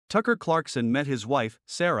Tucker Clarkson met his wife,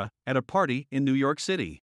 Sarah, at a party in New York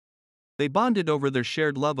City. They bonded over their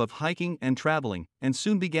shared love of hiking and traveling, and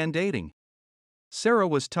soon began dating. Sarah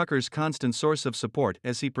was Tucker's constant source of support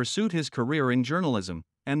as he pursued his career in journalism,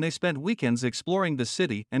 and they spent weekends exploring the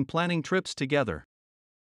city and planning trips together.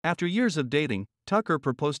 After years of dating, Tucker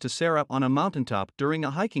proposed to Sarah on a mountaintop during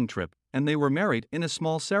a hiking trip, and they were married in a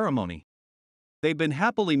small ceremony. They've been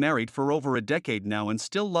happily married for over a decade now and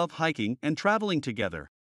still love hiking and traveling together.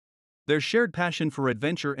 Their shared passion for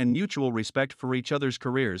adventure and mutual respect for each other's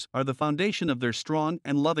careers are the foundation of their strong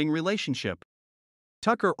and loving relationship.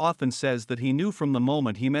 Tucker often says that he knew from the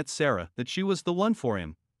moment he met Sarah that she was the one for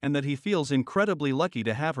him, and that he feels incredibly lucky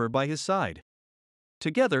to have her by his side.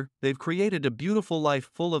 Together, they've created a beautiful life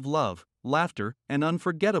full of love, laughter, and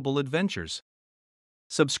unforgettable adventures.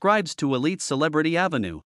 Subscribes to Elite Celebrity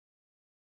Avenue.